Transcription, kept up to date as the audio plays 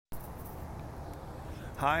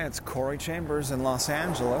Hi, it's Corey Chambers in Los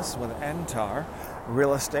Angeles with NTAR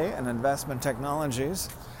Real Estate and Investment Technologies,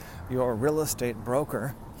 your real estate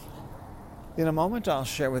broker. In a moment, I'll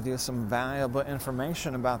share with you some valuable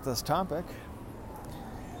information about this topic.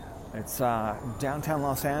 It's downtown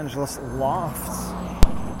Los Angeles lofts,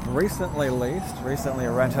 recently leased, recently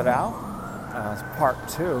rented out as part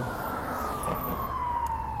two.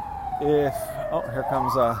 Here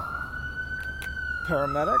comes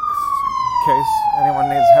paramedics in case anyone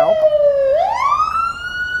needs help.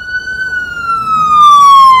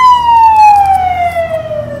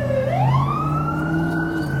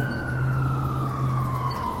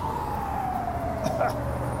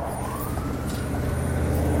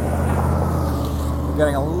 We're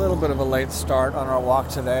getting a little bit of a late start on our walk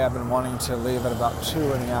today. I've been wanting to leave at about 2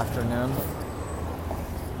 in the afternoon.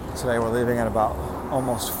 Today we're leaving at about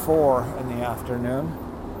almost 4 in the afternoon.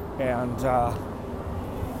 And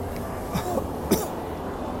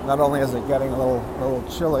not only is it getting a little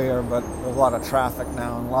chillier, but there's a lot of traffic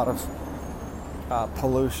now and a lot of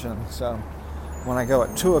pollution. So when I go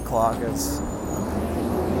at 2 o'clock, it's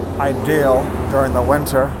ideal during the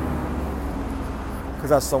winter because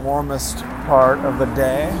that's the warmest part of the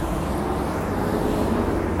day.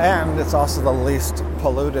 And it's also the least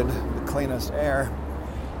polluted, the cleanest air,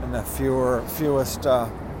 and the fewest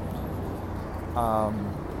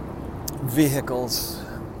vehicles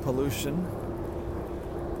pollution.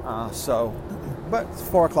 But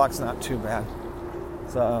 4 o'clock's not too bad.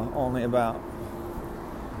 So only about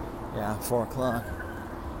 4 o'clock.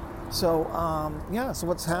 So so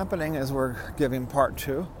what's happening is we're giving part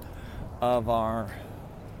two of our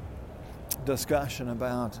discussion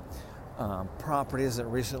about properties that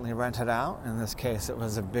recently rented out. In this case, it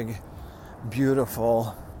was a big,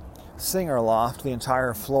 beautiful Singer loft, the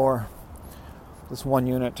entire floor. This one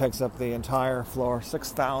unit takes up the entire floor,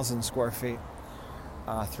 6,000 square feet,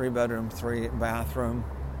 3-bedroom, 3-bathroom.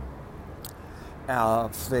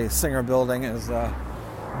 The Singer building is a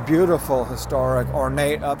beautiful, historic,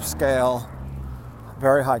 ornate, upscale,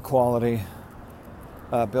 very high quality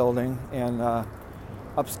building in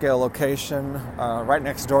upscale location, right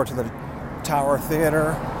next door to the Tower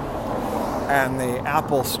Theater and the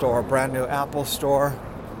Apple Store, brand new Apple Store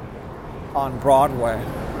on Broadway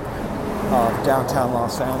of downtown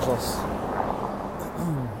Los Angeles.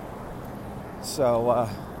 So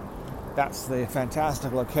that's the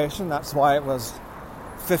fantastic location. That's why it was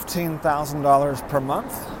 $15,000 per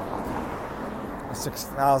month.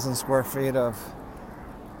 6,000 square feet of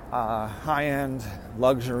high-end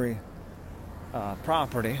luxury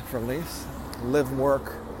property for lease. Live,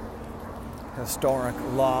 work, historic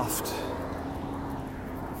loft.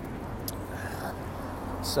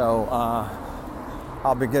 So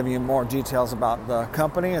I'll be giving you more details about the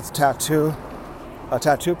company. It's a tattoo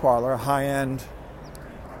parlor, a high-end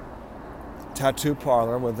tattoo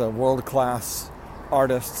parlor with the world-class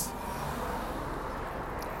artists.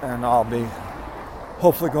 And I'll be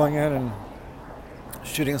hopefully going in and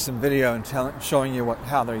shooting some video and showing you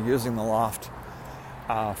how they're using the loft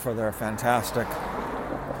for their fantastic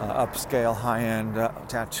upscale, high-end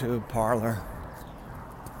tattoo parlor.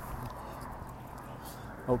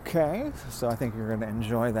 Okay, so I think you're going to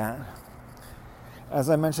enjoy that. As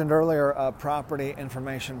I mentioned earlier, a property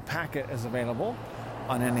information packet is available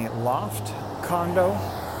on any loft, condo,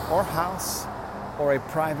 or house, or a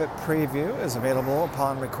private preview is available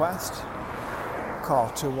upon request. Call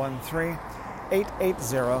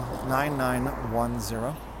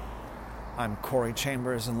 213-880-9910. I'm Corey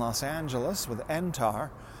Chambers in Los Angeles with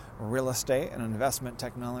NTAR Real Estate and Investment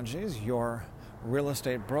Technologies, your real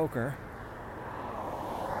estate broker.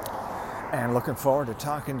 And looking forward to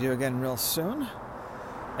talking to you again real soon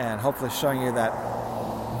and hopefully showing you that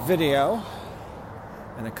video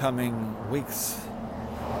in the coming weeks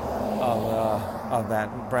of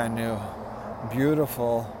that brand new,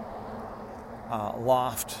 beautiful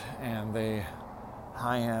loft and the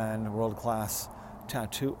high-end, world-class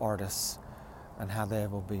tattoo artists and how they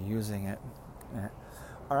will be using it.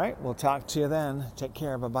 All right, we'll talk to you then. Take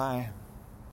care. Bye-bye.